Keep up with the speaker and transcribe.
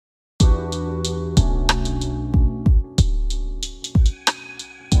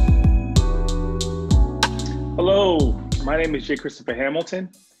name is J. Christopher Hamilton.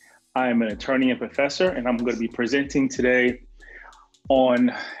 I am an attorney and professor, and I'm going to be presenting today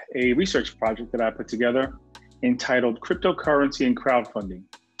on a research project that I put together entitled Cryptocurrency and Crowdfunding,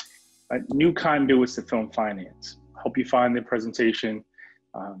 New Conduits to Film Finance. Hope you find the presentation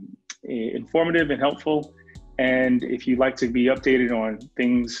informative and helpful. And if you'd like to be updated on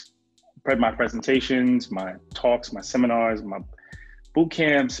things, my presentations, my talks, my seminars, my boot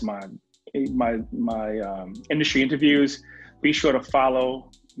camps, my industry interviews, be sure to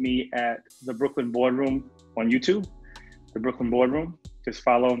follow me at the Brooklyn Boardroom on YouTube, the Brooklyn Boardroom. Just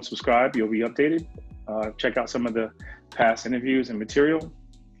follow and subscribe, you'll be updated. Check out some of the past interviews and material.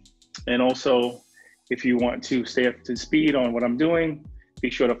 And also, if you want to stay up to speed on what I'm doing, be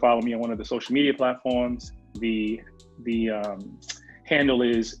sure to follow me on one of the social media platforms. The handle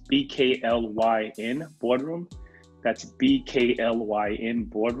is BKLYN Boardroom. That's BKLYN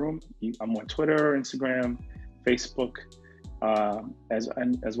Boardroom. I'm on Twitter, Instagram, Facebook, as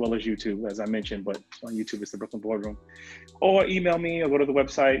well as YouTube, as I mentioned, but on YouTube it's the Brooklyn Boardroom. Or email me or go to the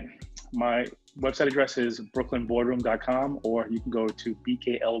website. My website address is brooklynboardroom.com, or you can go to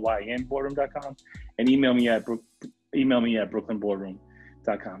bklynboardroom.com and email me at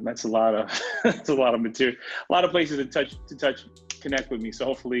brooklynboardroom.com. That's a lot of that's a lot of material, a lot of places to connect with me. So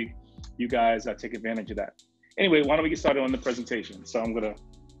hopefully you guys take advantage of that. Anyway, why don't we get started on the presentation? So I'm gonna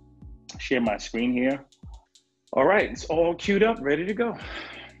share my screen here. All right, it's all queued up, ready to go.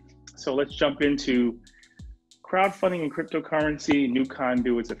 So let's jump into crowdfunding and cryptocurrency, new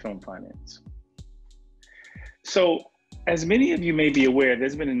conduits of film finance. So as many of you may be aware,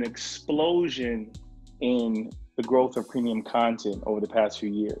 there's been an explosion in the growth of premium content over the past few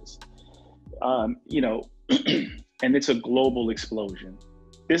years. And it's a global explosion.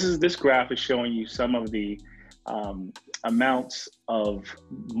 This graph is showing you some of the amounts of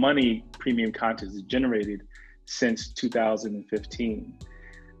money premium content is generated since 2015.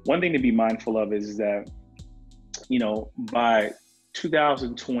 One thing to be mindful of is that, by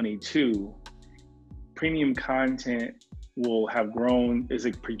 2022, premium content will have grown, is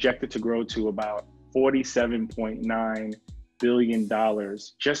projected to grow to about $47.9 billion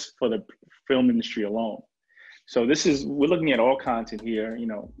just for the film industry alone. So we're looking at all content here,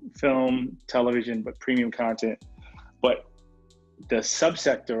 film, television, but premium content. But the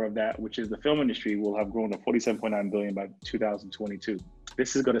subsector of that, which is the film industry, will have grown to $47.9 billion by 2022.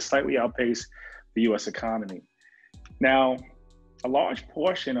 This is going to slightly outpace the US economy. Now, a large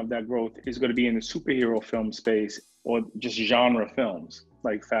portion of that growth is going to be in the superhero film space, or just genre films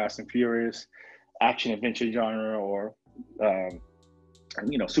like Fast and Furious, action adventure genre, or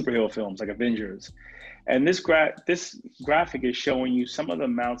superhero films like Avengers. And this graphic is showing you some of the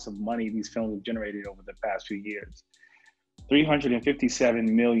amounts of money these films have generated over the past few years.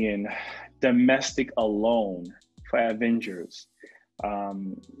 357 million domestic alone for Avengers.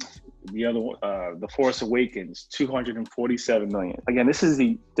 The Force Awakens, 247 million. Again, this is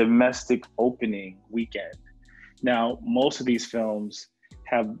the domestic opening weekend. Now, most of these films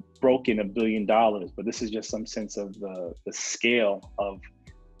have broken $1 billion, but this is just some sense of the scale of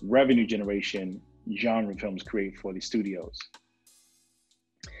revenue generation genre films create for the studios.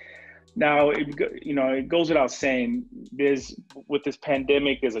 Now, it goes without saying, with this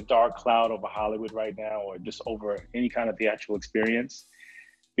pandemic, there's a dark cloud over Hollywood right now, or just over any kind of theatrical experience,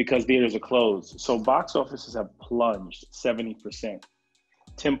 because theaters are closed. So box offices have plunged 70%.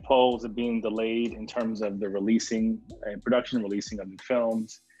 Tentpoles are being delayed in terms of the production and releasing of the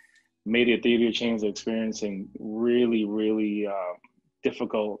films. Major theater chains are experiencing really, really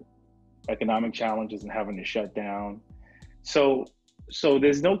difficult economic challenges and having to shut down. So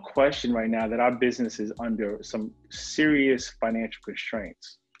there's no question right now that our business is under some serious financial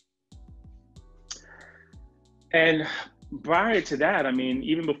constraints. And prior to that,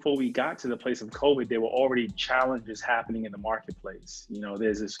 even before we got to the place of COVID, there were already challenges happening in the marketplace.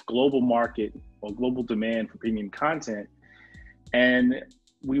 There's this global market or global demand for premium content, and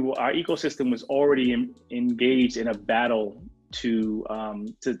our ecosystem was already engaged in a battle to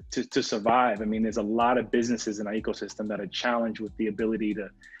survive. There's a lot of businesses in our ecosystem that are challenged with the ability to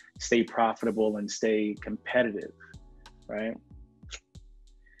stay profitable and stay competitive, right?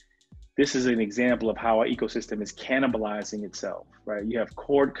 This is an example of how our ecosystem is cannibalizing itself, right? You have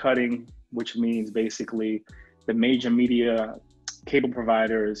cord cutting, which means basically the major media cable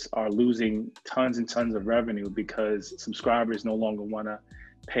providers are losing tons and tons of revenue because subscribers no longer want to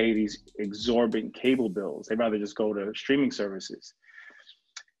pay these exorbitant cable bills. They'd rather just go to streaming services.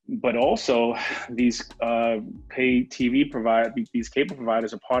 But also, these pay TV these cable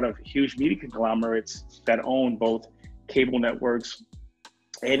providers are part of huge media conglomerates that own both cable networks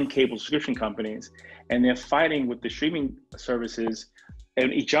and cable subscription companies, and they're fighting with the streaming services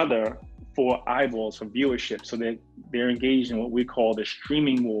and each other for eyeballs, for viewership. So they're engaged in what we call the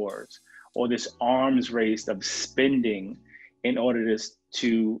streaming wars, or this arms race of spending in order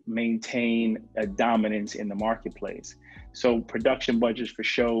to maintain a dominance in the marketplace. So production budgets for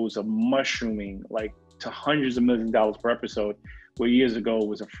shows are mushrooming like to hundreds of millions of dollars per episode, where years ago it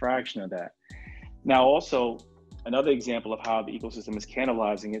was a fraction of that. Now, also, another example of how the ecosystem is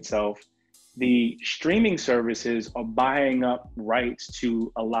cannibalizing itself, the streaming services are buying up rights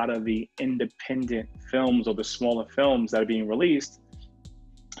to a lot of the independent films or the smaller films that are being released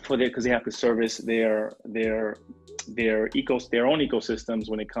because they have to service their own ecosystems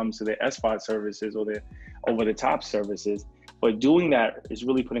when it comes to their SVOD services or their over-the-top services. But doing that is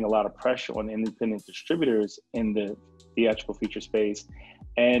really putting a lot of pressure on independent distributors in the theatrical feature space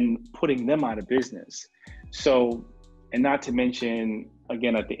and putting them out of business. So, and not to mention,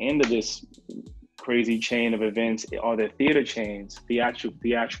 again, at the end of this crazy chain of events are the theater chains, the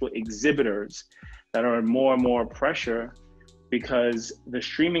actual exhibitors that are in more and more pressure because the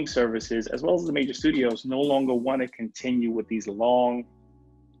streaming services, as well as the major studios, no longer want to continue with these long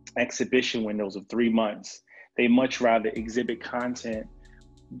exhibition windows of 3 months. They much rather exhibit content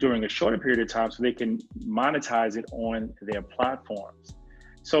during a shorter period of time so they can monetize it on their platforms.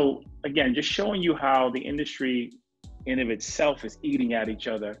 So again, just showing you how the industry in of itself is eating at each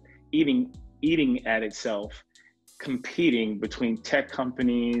other, eating at itself, competing between tech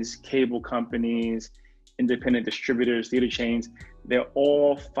companies, cable companies, independent distributors, theater chains. They're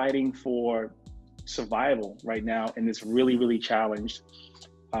all fighting for survival right now in this really, really challenged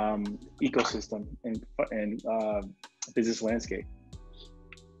ecosystem and business landscape.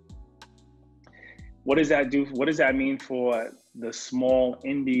 What does that do? What does that mean for the small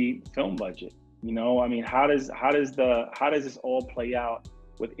indie film budget? You know, I mean, how does this all play out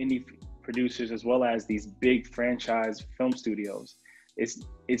with indie producers as well as these big franchise film studios?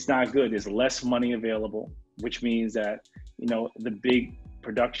 It's not good. There's less money available, which means that, you know, the big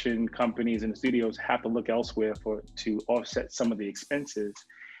production companies and the studios have to look elsewhere to offset some of the expenses.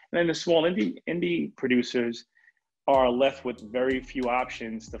 And then the small indie producers are left with very few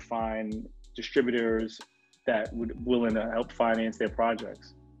options to find distributors that would willing to help finance their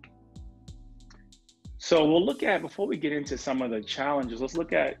projects. So we'll look at, before we get into some of the challenges, let's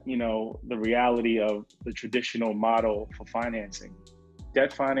look at, you know, the reality of the traditional model for financing.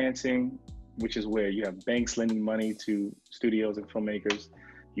 Debt financing, which is where you have banks lending money to studios and filmmakers.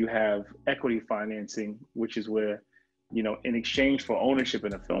 You have equity financing, which is where, you know, in exchange for ownership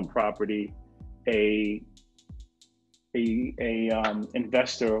in a film property, a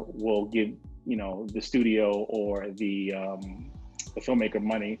investor will give, you know, the studio or the filmmaker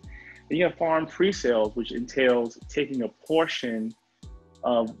money. And you have foreign pre-sales, which entails taking a portion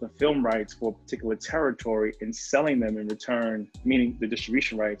of the film rights for a particular territory and selling them in return, meaning the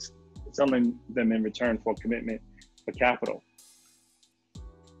distribution rights, selling them in return for commitment for capital.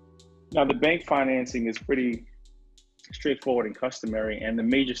 Now, the bank financing is pretty straightforward and customary, and the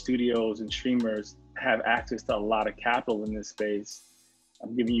major studios and streamers have access to a lot of capital in this space.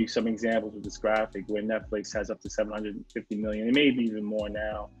 I'm giving you some examples of this graphic where Netflix has up to 750 million. It may be even more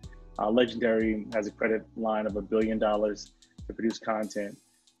now. Legendary has a credit line of $1 billion to produce content.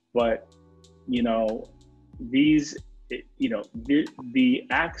 But, you know, the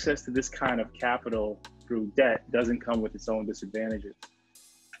access to this kind of capital through debt doesn't come with its own disadvantages.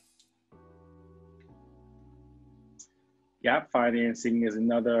 Gap financing is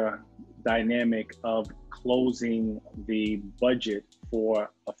another dynamic of closing the budget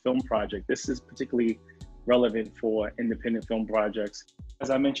for a film project. This is particularly relevant for independent film projects. As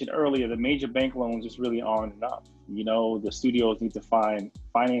I mentioned earlier, the major bank loans just really aren't enough. You know, the studios need to find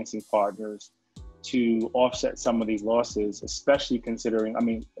financing partners to offset some of these losses, especially considering,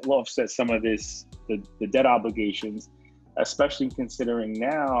 offset some of the debt obligations, especially considering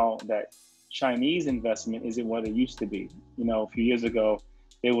now that Chinese investment isn't what it used to be. You know, a few years ago,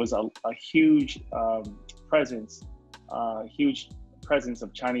 there was a huge presence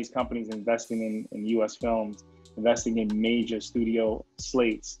of Chinese companies investing in US films, investing in major studio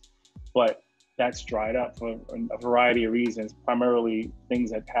slates. But that's dried up for a variety of reasons, primarily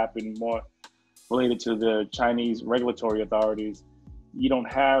things that happen more related to the Chinese regulatory authorities. You don't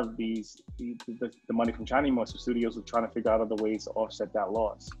have the money from China anymore, so studios are trying to figure out other ways to offset that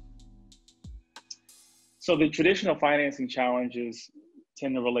loss. So the traditional financing challenges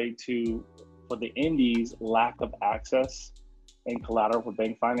tend to relate to, for the indies, lack of access and collateral for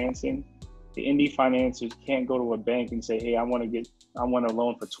bank financing. The indie financiers can't go to a bank and say, hey, I want a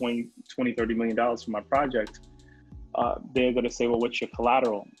loan for $20, $30 million for my project. they're going to say, well, what's your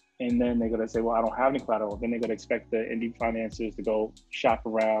collateral? And then they're going to say, well, I don't have any collateral. Then they're going to expect the indie financiers to go shop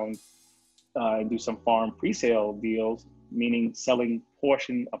around and do some farm pre-sale deals, meaning selling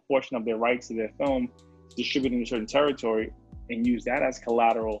a portion of their rights to their film, distributing in a certain territory, and use that as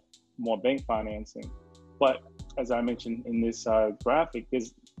collateral, more bank financing. But as I mentioned in this graphic,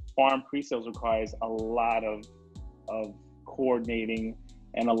 this farm pre-sales requires a lot of coordinating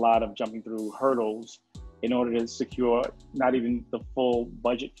and a lot of jumping through hurdles in order to secure not even the full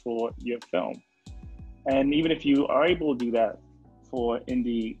budget for your film. And even if you are able to do that for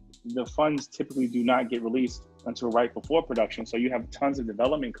indie, the funds typically do not get released until right before production. So you have tons of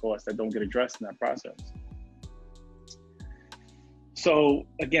development costs that don't get addressed in that process. So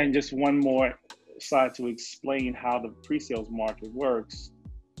again, just one more slide to explain how the pre-sales market works.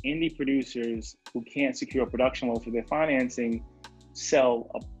 Indie producers who can't secure a production loan for their financing sell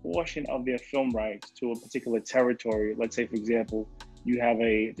a portion of their film rights to a particular territory. Let's say, for example, you have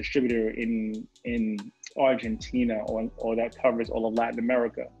a distributor in Argentina or that covers all of Latin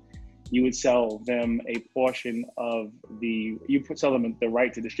America. You would sell them a portion of sell them the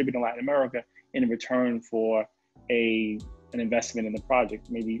right to distribute in Latin America in return for an investment in the project,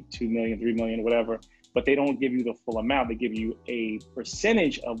 maybe 2 million, 3 million, whatever. But they don't give you the full amount. They give you a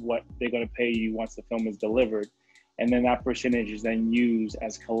percentage of what they're going to pay you once the film is delivered. And then that percentage is then used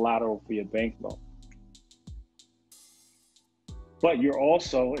as collateral for your bank loan. But you're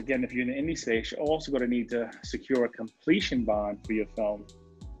also, again, if you're in the indie space, you're also going to need to secure a completion bond for your film,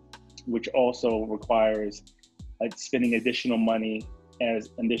 which also requires spending additional money,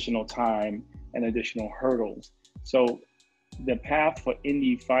 as additional time, and additional hurdles. So the path for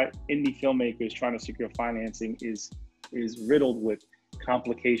indie filmmakers trying to secure financing is riddled with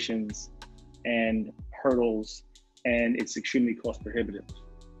complications and hurdles, and it's extremely cost prohibitive.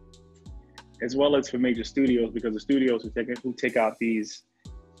 As well as for major studios, because the studios who take out these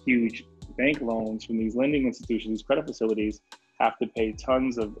huge bank loans from these lending institutions, these credit facilities, have to pay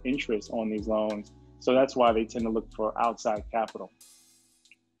tons of interest on these loans. So that's why they tend to look for outside capital.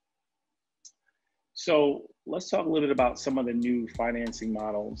 So let's talk a little bit about some of the new financing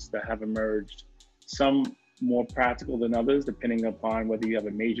models that have emerged. Some more practical than others, depending upon whether you have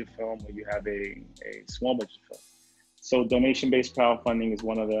a major film or you have a small budget film. So donation-based crowdfunding is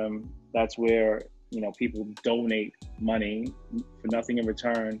one of them. That's where people donate money for nothing in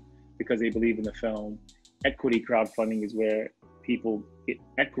return because they believe in the film. Equity crowdfunding is where people get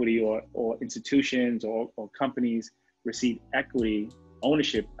equity, or institutions or companies receive equity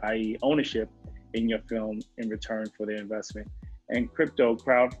ownership, i.e. ownership in your film in return for their investment. And cryptocurrency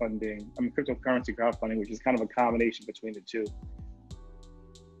crowdfunding, which is kind of a combination between the two.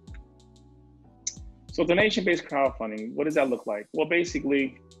 So donation-based crowdfunding, what does that look like? Well,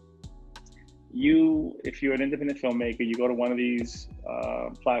 basically, if you're an independent filmmaker, you go to one of these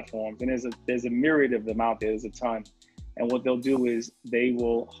platforms, and there's a myriad of them out there, there's a ton. And what they'll do is they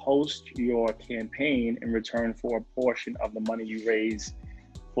will host your campaign in return for a portion of the money you raise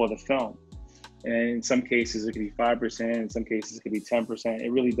for the film. And in some cases, it could be 5%, in some cases, it could be 10%.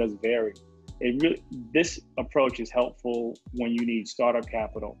 It really does vary. This approach is helpful when you need startup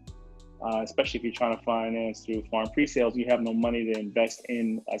capital. Especially if you're trying to finance through farm pre-sales, you have no money to invest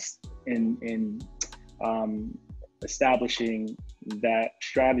in establishing that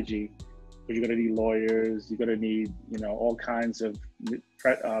strategy, because you're going to need lawyers, you're going to need all kinds of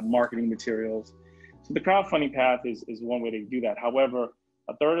marketing materials. So the crowdfunding path is one way to do that. However,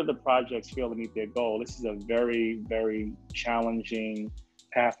 a third of the projects fail to meet their goal. This is a very, very challenging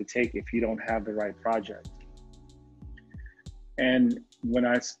path to take if you don't have the right project. And when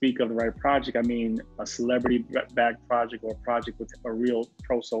I speak of the right project, I mean a celebrity-backed project or a project with a real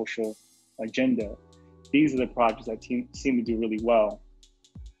pro-social agenda. These are the projects that seem to do really well.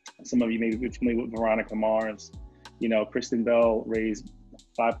 Some of you may be familiar with Veronica Mars. Kristen Bell raised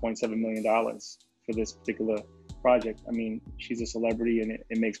 $5.7 million for this particular project. I mean, she's a celebrity, and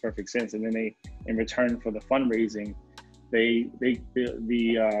it makes perfect sense. And then they, in return for the fundraising,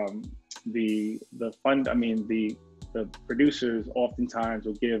 the producers oftentimes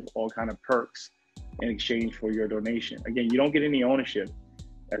will give all kind of perks in exchange for your donation. Again, you don't get any ownership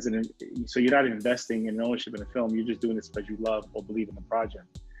so you're not investing in ownership in a film. You're just doing this because you love or believe in the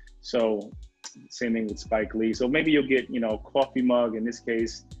project. So same thing with Spike Lee. So maybe you'll get, coffee mug. In this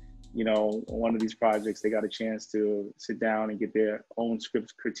case, one of these projects, they got a chance to sit down and get their own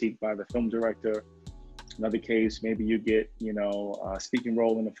scripts critiqued by the film director. Another case, maybe you get, a speaking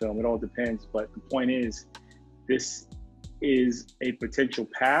role in the film. It all depends. But the point is, this is a potential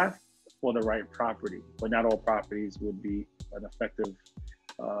path for the right property, but not all properties would be an effective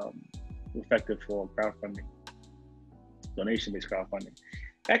for crowdfunding. donation-based crowdfunding.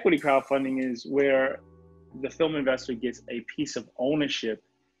 Equity crowdfunding is where the film investor gets a piece of ownership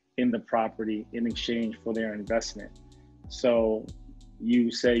in the property in exchange for their investment. So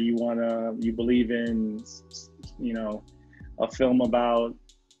you say you believe in, you know, a film about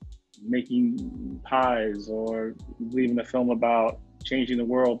making pies, or you believe in a film about changing the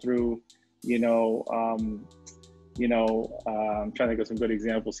world through, I'm trying to think of some good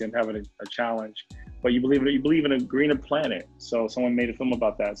examples. See, I'm having a challenge, but you believe in a greener planet. So someone made a film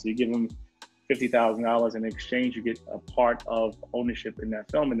about that. So you give them $50,000 in exchange, you get a part of ownership in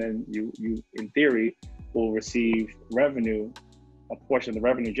that film, and then you in theory will receive revenue, a portion of the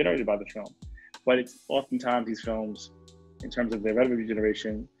revenue generated by the film. But it's oftentimes these films, in terms of their revenue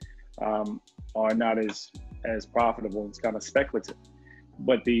generation, are not as profitable. It's kind of speculative.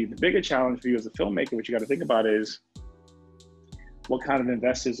 But the bigger challenge for you as a filmmaker, what you got to think about is, what kind of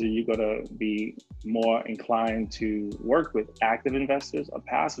investors are you going to be more inclined to work with? Active investors or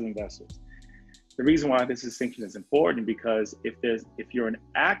passive investors? The reason why this distinction is important, because if you're an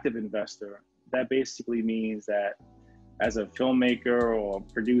active investor, that basically means that as a filmmaker or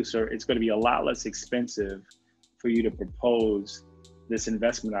producer, it's going to be a lot less expensive for you to propose this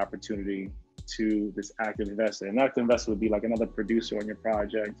investment opportunity to this active investor. An active investor would be like another producer on your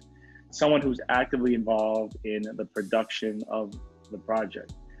project, someone who's actively involved in the production of the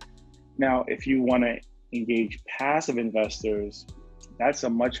project. Now, if you want to engage passive investors, that's a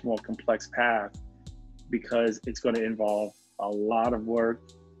much more complex path, because it's going to involve a lot of work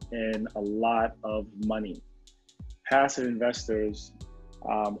and a lot of money. Passive investors,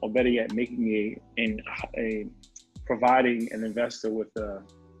 or better yet, providing an investor with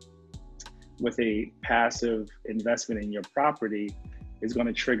a passive investment in your property is going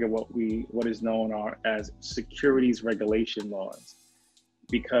to trigger what is known as securities regulation laws,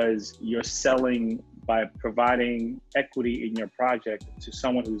 because you're selling, by providing equity in your project to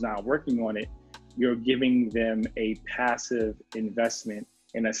someone who's not working on it, you're giving them a passive investment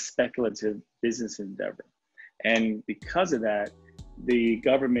in a speculative business endeavor. And because of that, the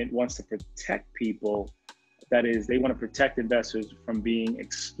government wants to protect people. That is, they want to protect investors from being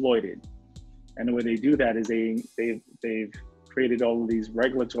exploited. And the way they do that is they've created all of these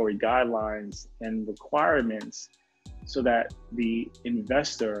regulatory guidelines and requirements so that the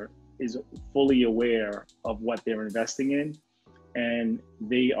investor is fully aware of what they're investing in, and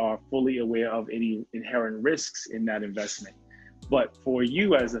they are fully aware of any inherent risks in that investment. But for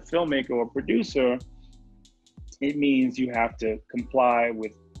you as a filmmaker or producer, it means you have to comply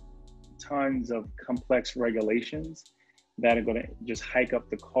with tons of complex regulations that are going to just hike up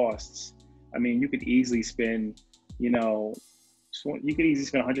the costs. I mean, you could easily spend,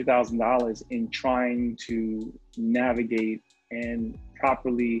 $100,000 in trying to navigate and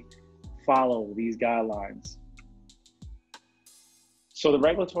properly follow these guidelines. So the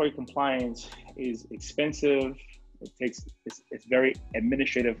regulatory compliance is expensive. It's very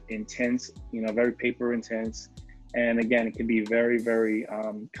administrative intense, very paper intense. And again, it can be very, very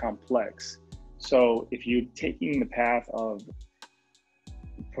complex. So if you're taking the path of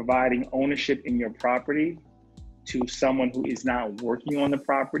providing ownership in your property to someone who is not working on the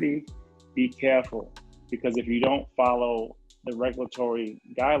property, be careful, because if you don't follow the regulatory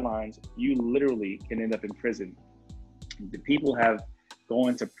guidelines, you literally can end up in prison. The people have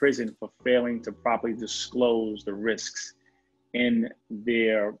gone to prison for failing to properly disclose the risks in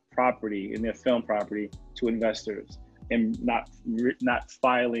their property, in their film property, to investors, and not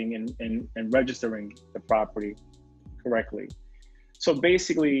filing and registering the property correctly. So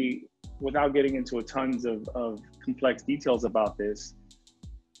basically, without getting into tons of complex details about this,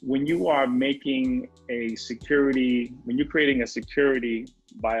 when you are making a security, when you're creating a security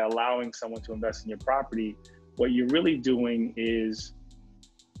by allowing someone to invest in your property, what you're really doing is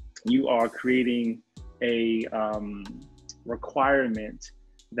you are creating a requirement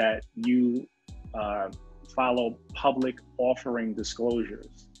that you follow public offering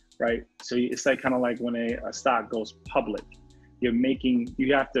disclosures, right? So it's like kind of like when a stock goes public, you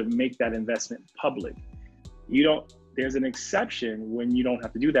have to make that investment public. There's an exception when you don't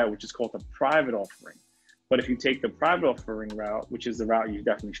have to do that, which is called the private offering. But if you take the private offering route, which is the route you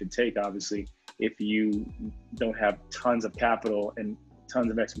definitely should take, obviously, if you don't have tons of capital and tons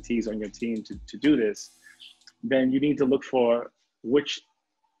of expertise on your team to do this, then you need to look for which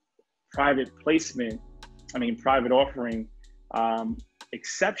private offering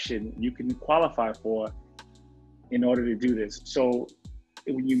exception you can qualify for in order to do this. So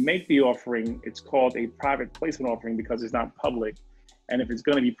when you make the offering, it's called a private placement offering because it's not public. And if it's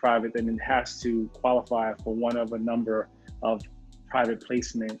going to be private, then it has to qualify for one of a number of private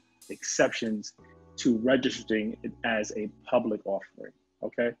placement exceptions to registering it as a public offering,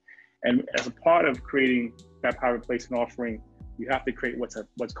 okay? And as a part of creating that private placement offering, you have to create what's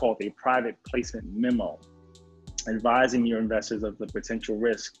called a private placement memo, advising your investors of the potential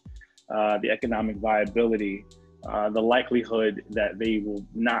risk, the economic viability, the likelihood that they will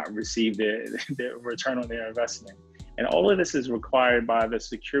not receive their return on their investment. And all of this is required by the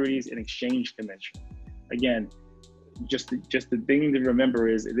Securities and Exchange Commission. Again, just the thing to remember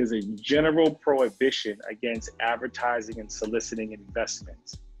is it is a general prohibition against advertising and soliciting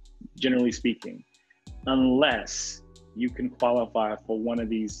investments, generally speaking, unless you can qualify for one of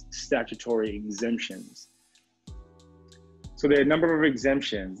these statutory exemptions. So there are a number of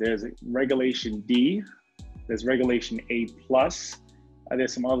exemptions. There's Regulation D, there's Regulation A+,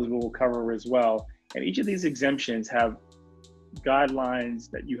 there's some others we'll cover as well. And each of these exemptions have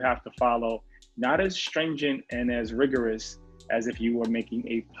guidelines that you have to follow, not as stringent and as rigorous as if you were making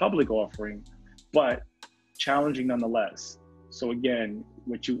a public offering, but challenging nonetheless. So again,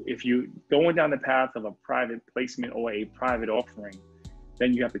 if you're going down the path of a private placement or a private offering,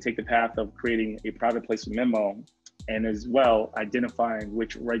 then you have to take the path of creating a private placement memo, and as well identifying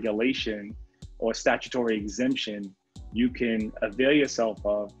which regulation or statutory exemption you can avail yourself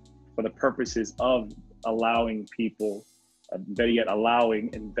of for the purposes of allowing people, better yet, allowing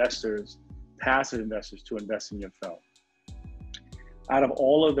investors, passive investors, to invest in your film. Out of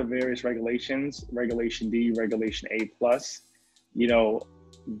all of the various regulations, Regulation D, Regulation A+,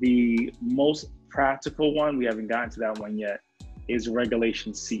 the most practical one, we haven't gotten to that one yet, is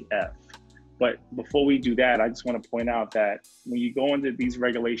Regulation CF. But before we do that, I just want to point out that when you go into these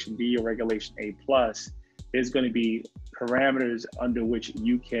Regulation D or Regulation A+, there's going to be parameters under which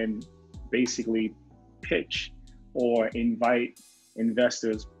you can basically pitch or invite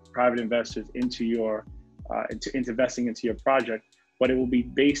investors, private investors, into your into investing into your project, but it will be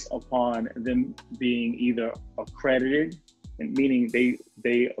based upon them being either accredited, and meaning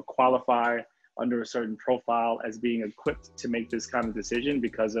they qualify under a certain profile as being equipped to make this kind of decision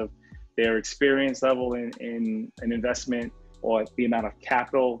because of their experience level in investment, or the amount of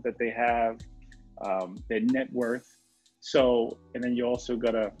capital that they have, their net worth. So, and then you also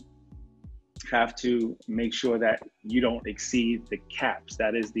gotta have to make sure that you don't exceed the caps.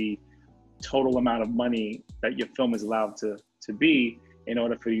 That is the total amount of money that your film is allowed to be in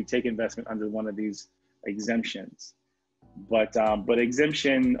order for you to take investment under one of these exemptions. But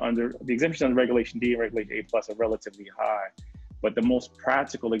exemption under Regulation D and Regulation A+ are relatively high. But the most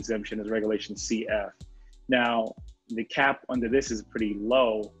practical exemption is Regulation CF. Now, the cap under this is pretty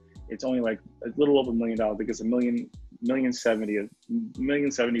low. It's only like a little over $1 million. I think it's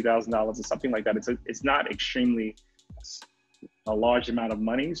 $1,070,000 or something like that. It's not extremely a large amount of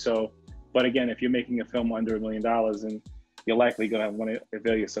money. So, but again, if you're making a film under $1 million, then you're likely going to want to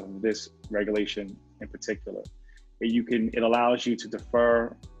avail yourself of this regulation in particular. It allows you to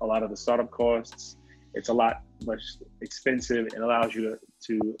defer a lot of the startup costs. It's a lot less expensive. It allows you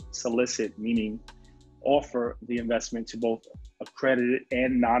to solicit, meaning offer the investment to both accredited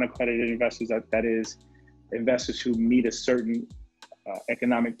and non-accredited investors. That is, investors who meet a certain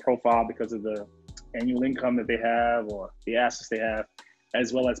economic profile because of the annual income that they have or the assets they have,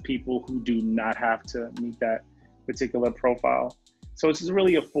 as well as people who do not have to meet that particular profile. So it's a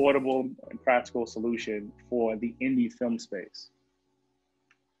really affordable and practical solution for the indie film space.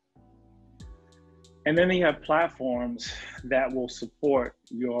 And then you have platforms that will support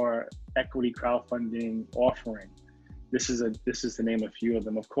your equity crowdfunding offering. This is to name a few of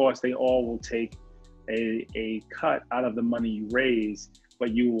them. Of course, they all will take a cut out of the money you raise,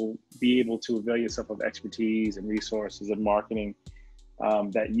 but you will be able to avail yourself of expertise and resources and marketing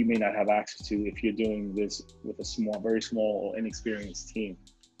that you may not have access to if you're doing this with a very small or inexperienced team.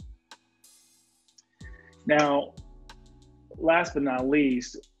 Now, last but not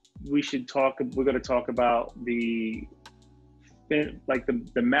least, we're going to talk about the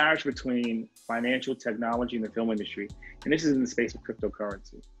marriage between financial technology and the film industry. And this is in the space of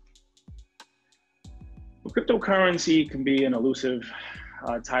cryptocurrency. Well, cryptocurrency can be an elusive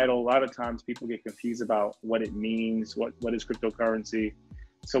title. A lot of times people get confused about what it means, what is cryptocurrency.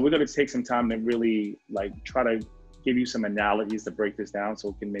 So we're going to take some time to really try to give you some analogies to break this down so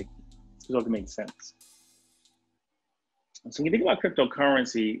it can make sense. So when you think about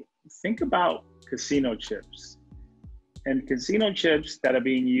cryptocurrency, think about casino chips, and casino chips that are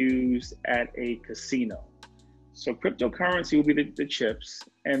being used at a casino. So cryptocurrency will be the chips,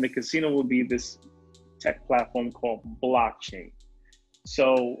 and the casino will be this tech platform called blockchain.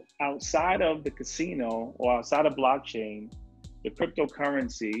 So outside of the casino or outside of blockchain, the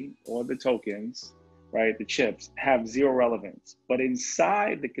cryptocurrency or the tokens right? The chips have zero relevance. But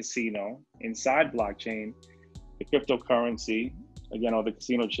inside the casino, inside blockchain, the cryptocurrency, again, all the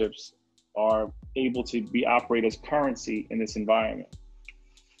casino chips are able to be operated as currency in this environment.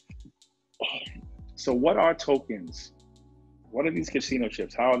 So what are tokens? What are these casino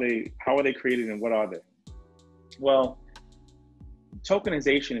chips? How are they created and what are they? Well,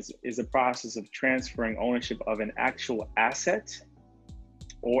 tokenization is a process of transferring ownership of an actual asset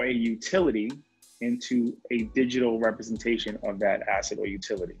or a utility into a digital representation of that asset or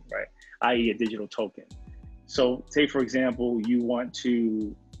utility, right? i.e. a digital token. So say, for example, you want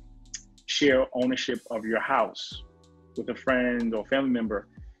to share ownership of your house with a friend or family member,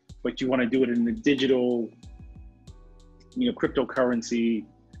 but you want to do it in the digital, cryptocurrency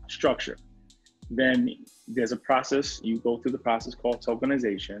structure. Then there's a process, you go through the process called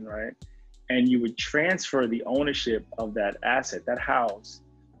tokenization, right? And you would transfer the ownership of that asset, that house,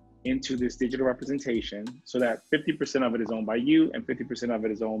 into this digital representation so that 50% of it is owned by you and 50% of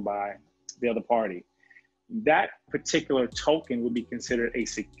it is owned by the other party. That particular token would be considered a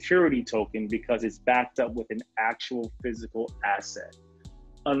security token because it's backed up with an actual physical asset.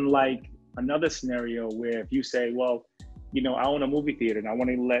 Unlike another scenario where if you say, well, I own a movie theater and I want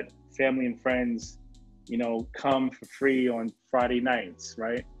to let family and friends, come for free on Friday nights,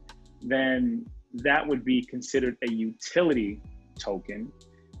 right? Then that would be considered a utility token,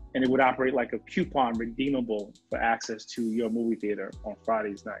 and it would operate like a coupon redeemable for access to your movie theater on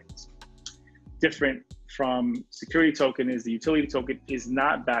Fridays nights. Different from security token is the utility token is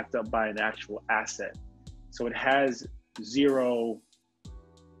not backed up by an actual asset. So it has zero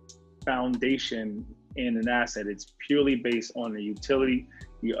foundation in an asset. It's purely based on a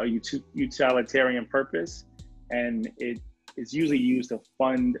utilitarian purpose, and it is usually used to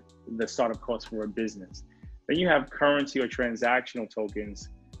fund the startup costs for a business. Then you have currency or transactional tokens,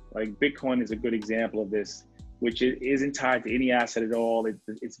 like Bitcoin is a good example of this, which isn't tied to any asset at all.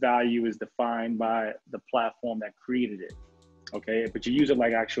 Its value is defined by the platform that created it, okay? But you use it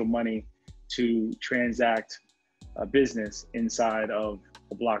like actual money to transact a business inside of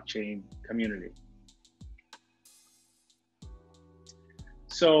the blockchain community.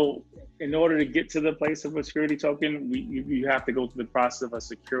 So in order to get to the place of a security token, you have to go through the process of a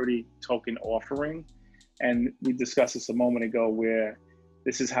security token offering. And we discussed this a moment ago where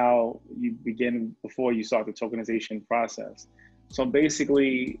this is how you begin before you start the tokenization process. So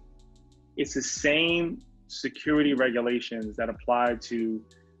basically, it's the same security regulations that apply to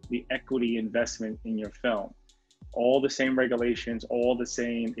the equity investment in your film. All the same regulations, all the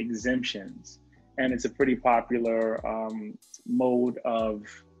same exemptions. And it's a pretty popular mode of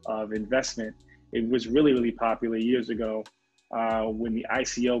investment. It was really, really popular years ago when the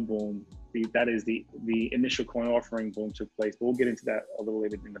ICO boom, that is the initial coin offering boom took place. But we'll get into that a little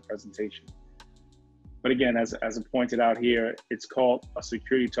later in the presentation. But again, as I pointed out here, it's called a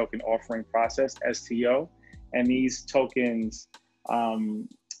security token offering process, STO. And these tokens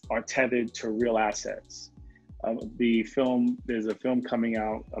are tethered to real assets. There's a film coming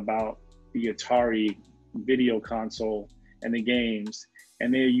out about the Atari video console and the games,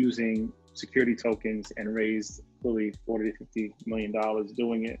 and they're using security tokens and raised really $40 to $50 million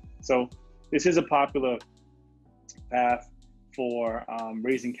doing it. So this is a popular path for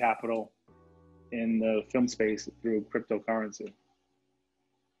raising capital in the film space through cryptocurrency.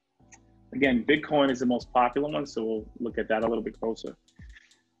 Again, Bitcoin is the most popular one, so we'll look at that a little bit closer.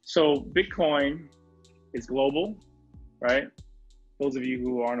 So Bitcoin is global, right? Those of you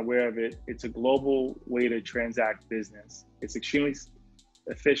who aren't aware of it, it's a global way to transact business. It's extremely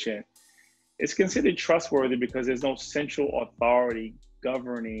efficient. It's considered trustworthy because there's no central authority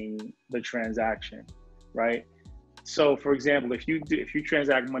governing the transaction, right? So for example, if you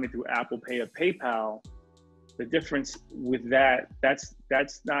transact money through Apple Pay or PayPal, the difference with that's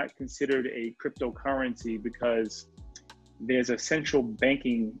not considered a cryptocurrency because there's a central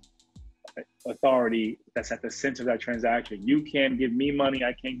banking authority that's at the center of that transaction. You can't give me money,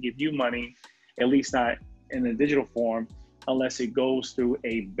 I can't give you money, at least not in the digital form, unless it goes through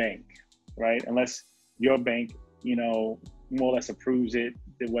a bank, right? Unless your bank, more or less approves it,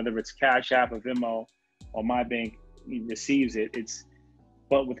 whether it's Cash App or Venmo or my bank receives it.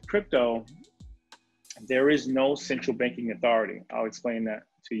 But with crypto, there is no central banking authority. I'll explain that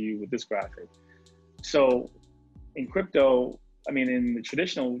to you with this graphic. So in crypto, in the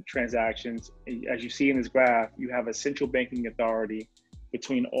traditional transactions, as you see in this graph, you have a central banking authority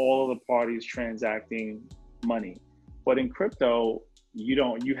between all of the parties transacting money. But in crypto, you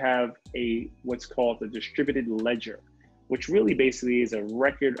don't. You have what's called the distributed ledger, which really basically is a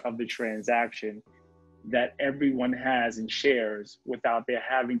record of the transaction that everyone has and shares without there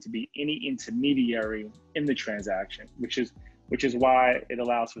having to be any intermediary in the transaction, which is why it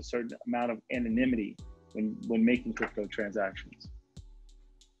allows for a certain amount of anonymity when making crypto transactions.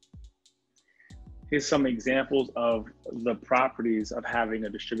 Here's some examples of the properties of having a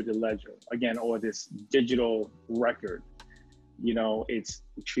distributed ledger, again, or this digital record. You know, it's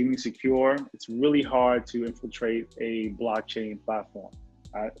extremely secure. It's really hard to infiltrate a blockchain platform.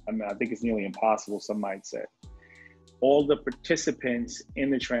 I mean, I think it's nearly impossible, some might say. All the participants in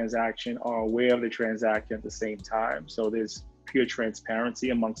the transaction are aware of the transaction at the same time. So there's pure transparency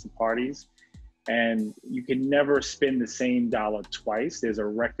amongst the parties. And you can never spend the same dollar twice. There's a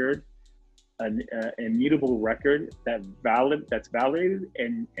record, an immutable record that's validated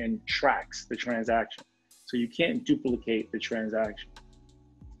and tracks the transaction. So you can't duplicate the transaction.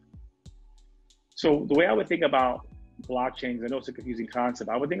 So the way I would think about blockchains, I know it's a confusing concept,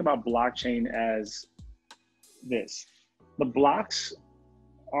 I would think about blockchain as this. The blocks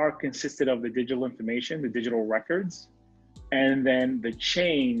are consisted of the digital information, the digital records, and then the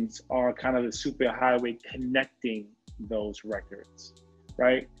chains are kind of the superhighway connecting those records,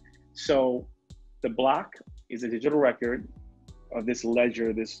 right? So the block is a digital record of this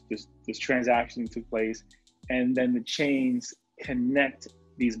ledger, this transaction that took place, and then the chains connect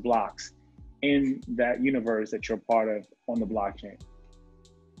these blocks in that universe that you're part of on the blockchain.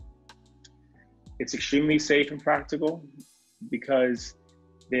 It's extremely safe and practical because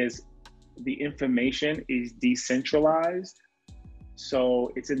the information is decentralized.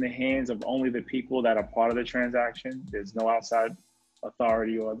 So it's in the hands of only the people that are part of the transaction. There's no outside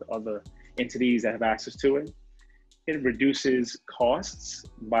authority or other entities that have access to it. It reduces costs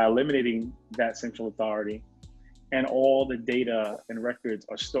by eliminating that central authority, and all the data and records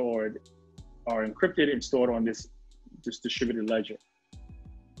are encrypted and stored on this distributed ledger.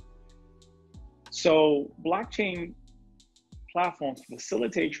 So blockchain platforms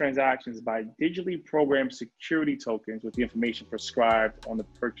facilitate transactions by digitally programmed security tokens with the information prescribed on the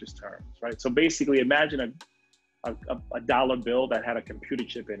purchase terms, right? So basically imagine a dollar bill that had a computer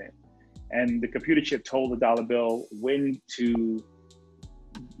chip in it. And the computer chip told the dollar bill when to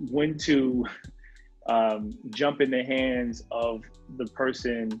jump in the hands of the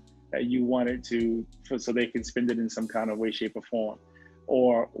person that you wanted to, so they can spend it in some kind of way, shape, or form,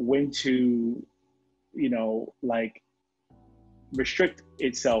 or when to, you know, like restrict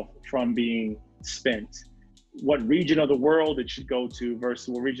itself from being spent, what region of the world it should go to versus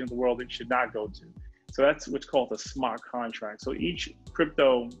what region of the world it should not go to. So that's what's called a smart contract. So each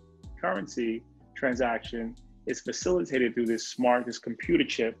cryptocurrency transaction is facilitated through this computer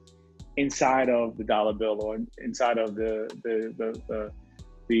chip inside of the dollar bill or inside of the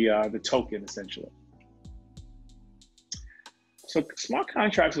token, essentially. So smart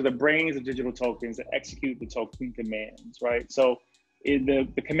contracts are the brains of digital tokens that execute the token commands, right? So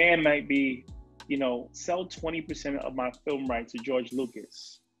the command might be, you know, sell 20% of my film rights to George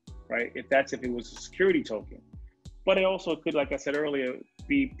Lucas, right? If it was a security token. But it also could, like I said earlier,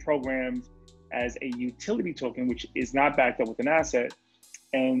 be programmed as a utility token, which is not backed up with an asset.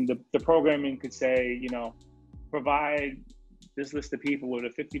 And the programming could say, you know, provide this list of people with a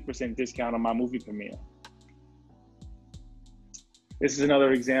 50% discount on my movie premiere. This is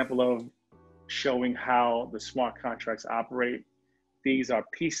another example of showing how the smart contracts operate. These are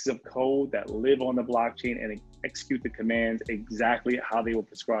pieces of code that live on the blockchain and execute the commands exactly how they were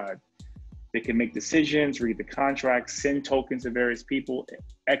prescribed. They can make decisions, read the contracts, send tokens to various people,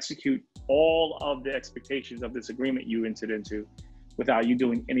 execute all of the expectations of this agreement you entered into without you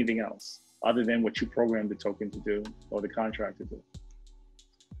doing anything else other than what you programmed the token to do or the contract to do.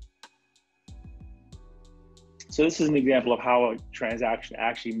 So this is an example of how a transaction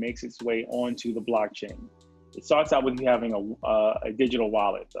actually makes its way onto the blockchain. It starts out with you having a digital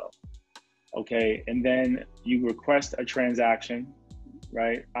wallet though, okay? And then you request a transaction,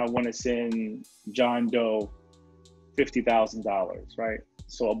 right? I wanna send John Doe $50,000, right?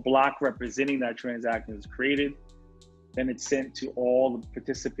 So a block representing that transaction is created, then it's sent to all the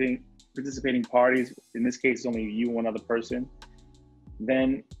participating parties. In this case, it's only you and one other person.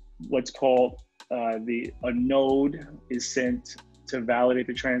 Then what's called a node is sent to validate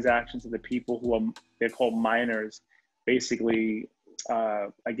the transaction to the people who they're called miners. Basically,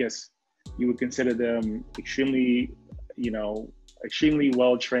 I guess you would consider them extremely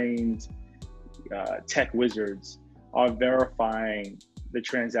well-trained tech wizards are verifying the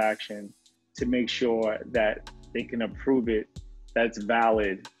transaction to make sure that they can approve it, that's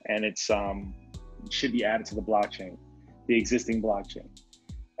valid, and it should be added to the blockchain, the existing blockchain.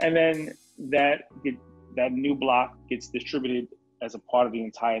 And then that new block gets distributed as a part of the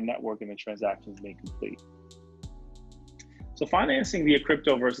entire network and the transaction is made complete. So financing via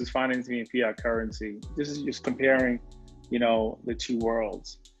crypto versus financing via fiat currency, this is just comparing, the two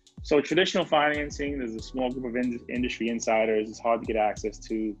worlds. So traditional financing, there's a small group of industry insiders. It's hard to get access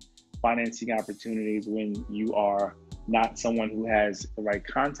to financing opportunities when you are not someone who has the right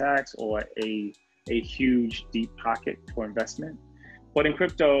contacts or a huge deep pocket for investment. But in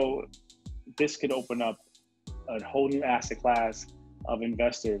crypto, this could open up a whole new asset class of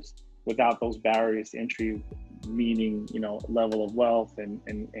investors without those barriers to entry, meaning, level of wealth and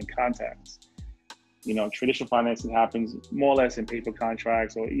contacts. Traditional financing happens more or less in paper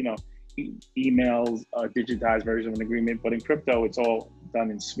contracts or, emails, a digitized version of an agreement. But in crypto, it's all done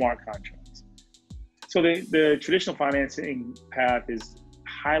in smart contracts. So the traditional financing path is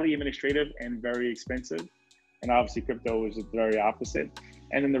highly administrative and very expensive. And obviously crypto is the very opposite.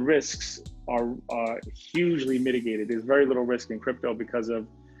 And then the risks are hugely mitigated. There's very little risk in crypto because of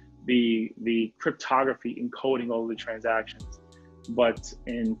the cryptography encoding all of the transactions. But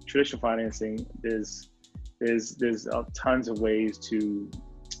in traditional financing, there's tons of ways to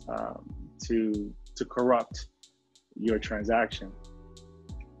corrupt your transaction.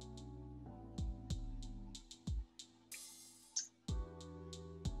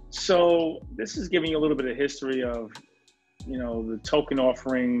 So this is giving you a little bit of history of, the token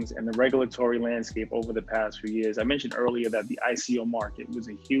offerings and the regulatory landscape over the past few years. I mentioned earlier that the ICO market was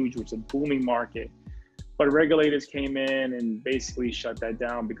a booming market, but regulators came in and basically shut that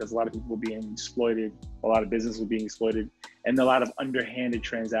down because a lot of people were being exploited, a lot of businesses were being exploited, and a lot of underhanded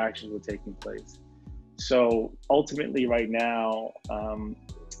transactions were taking place. So ultimately right now,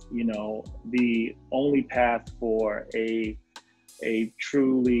 the only path for a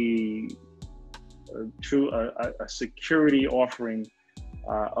security offering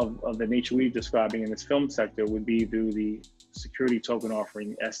of the nature we're describing in this film sector would be through the security token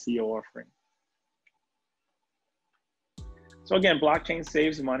offering, STO offering. So again, blockchain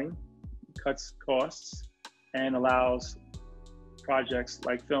saves money, cuts costs, and allows projects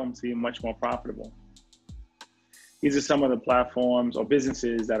like film to be much more profitable. These are some of the platforms or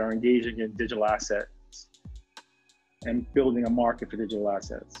businesses that are engaging in digital assets and building a market for digital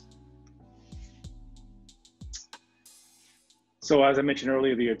assets. So as I mentioned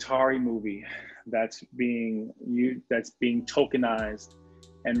earlier, the Atari movie that's being tokenized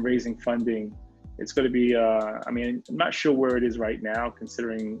and raising funding, it's going to be, I'm not sure where it is right now,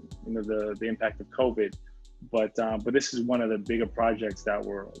 considering the impact of COVID, but this is one of the bigger projects that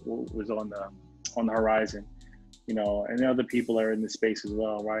was on the horizon, and other people are in the space as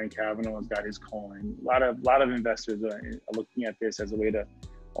well. Ryan Kavanaugh has got his coin. A lot of investors are looking at this as a way to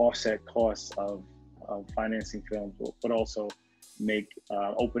offset costs of financing films, but also make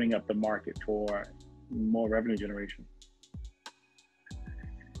opening up the market for more revenue generation.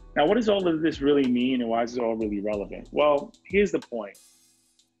 Now, what does all of this really mean, and why is it all really relevant? Well, here's the point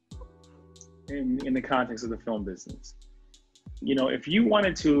in the context of the film business. If you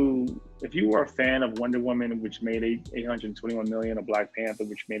were a fan of Wonder Woman, which made $821 million, or Black Panther,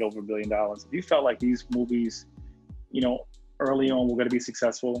 which made over $1 billion, if you felt like these movies, early on were going to be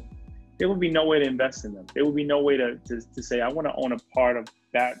successful, there would be no way to invest in them. There would be no way to say, I want to own a part of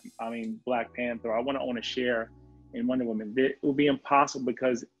Black Panther. I want to own a share in Wonder Woman. It would be impossible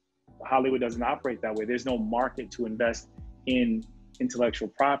because Hollywood doesn't operate that way. There's no market to invest in intellectual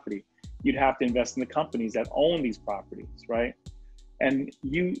property. You'd have to invest in the companies that own these properties, right?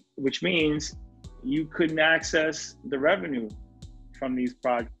 Which means you couldn't access the revenue from these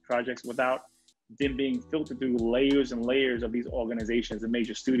projects without them being filtered through layers and layers of these organizations, the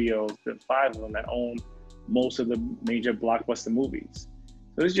major studios, the 5 of them that own most of the major blockbuster movies.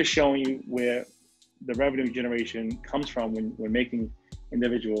 So this is just showing you where the revenue generation comes from when making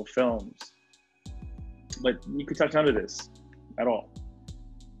individual films. But you could touch under this at all.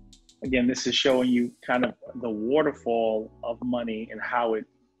 Again, this is showing you kind of the waterfall of money and how it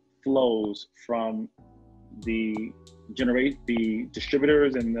flows from the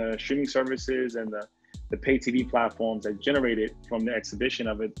distributors and the streaming services and the pay TV platforms that generate it, from the exhibition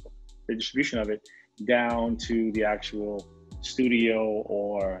of it, the distribution of it, down to the actual studio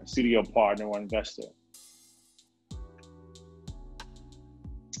or studio partner or investor.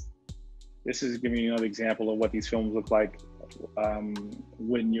 This is giving you another example of what these films look like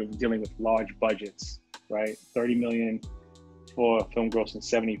when you're dealing with large budgets, right? 30 million for a film grossing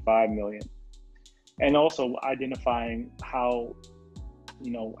 75 million. And also identifying how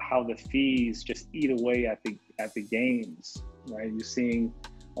the fees just eat away at the gains, right? You're seeing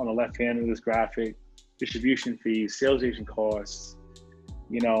on the left hand of this graphic, distribution fees, sales agent costs.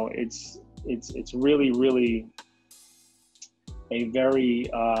 It's really, really a very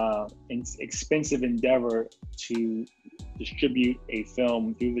expensive endeavor to distribute a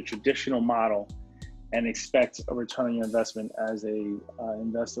film through the traditional model and expect a return on your investment as a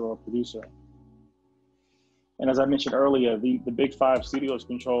investor or producer. And as I mentioned earlier, the big five studios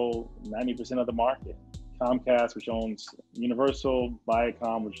control 90% of the market. Comcast, which owns Universal,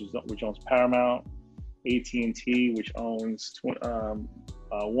 Viacom, which owns Paramount, AT&T, which owns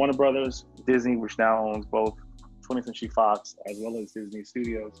Warner Brothers, Disney, which now owns both 20th Century Fox as well as Disney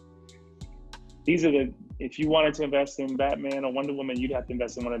Studios. These are if you wanted to invest in Batman or Wonder Woman, you'd have to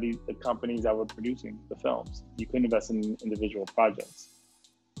invest in one of the companies that were producing the films. You couldn't invest in individual projects.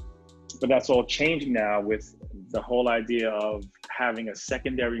 But that's all changing now with the whole idea of having a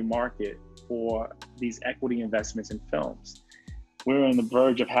secondary market for these equity investments in films. We're on the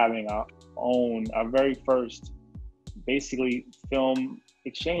verge of having our very first, basically, film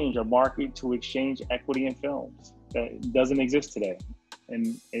exchange, or market to exchange equity in films. That doesn't exist today,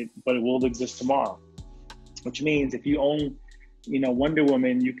 but it will exist tomorrow. Which means if you own, Wonder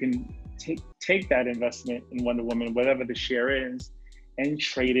Woman, you can take that investment in Wonder Woman, whatever the share is, and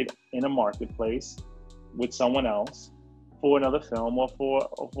trade it in a marketplace with someone else for another film, or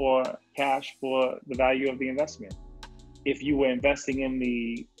for cash for the value of the investment. If you were investing in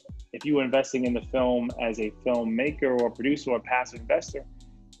the film as a filmmaker or producer or passive investor,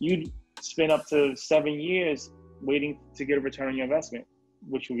 you'd spend up to 7 years waiting to get a return on your investment,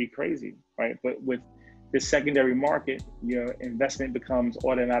 which would be crazy, right? But with this secondary market, your investment becomes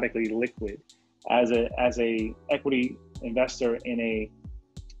automatically liquid. As a equity investor in a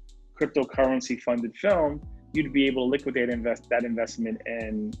cryptocurrency funded film, you'd be able to liquidate that investment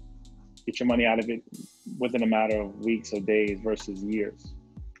and get your money out of it within a matter of weeks or days versus years.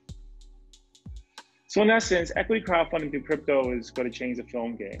 So in essence, equity crowdfunding through crypto is going to change the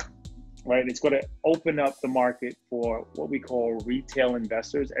film game, right? It's going to open up the market for what we call retail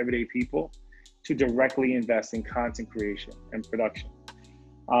investors, everyday people, to directly invest in content creation and production.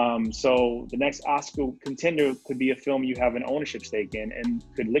 So the next Oscar contender could be a film you have an ownership stake in, and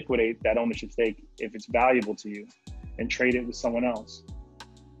could liquidate that ownership stake if it's valuable to you and trade it with someone else.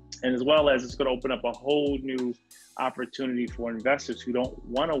 And as well as it's going to open up a whole new opportunity for investors who don't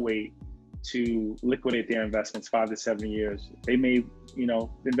want to wait to liquidate their investments 5 to 7 years. They may,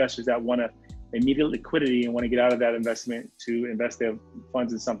 investors that want immediate liquidity and want to get out of that investment to invest their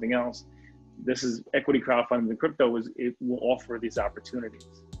funds in something else. This is equity crowdfunding in crypto. It will offer these opportunities.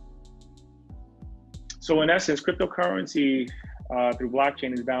 So in essence, cryptocurrency through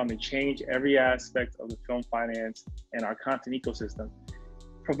blockchain is bound to change every aspect of the film finance and our content ecosystem,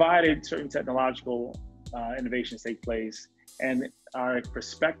 provided certain technological innovations take place and our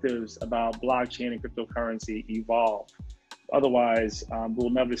perspectives about blockchain and cryptocurrency evolve. Otherwise, we'll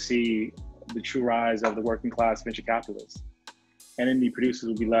never see the true rise of the working class venture capitalists, and indie producers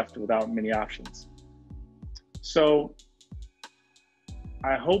will be left without many options. So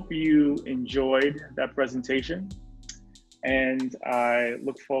I hope you enjoyed that presentation, and I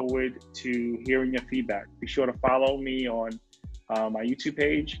look forward to hearing your feedback. Be sure to follow me on my YouTube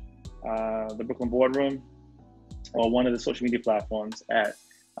page, the Brooklyn Boardroom, or one of the social media platforms at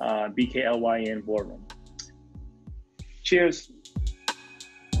BKLYN Boardroom. Cheers.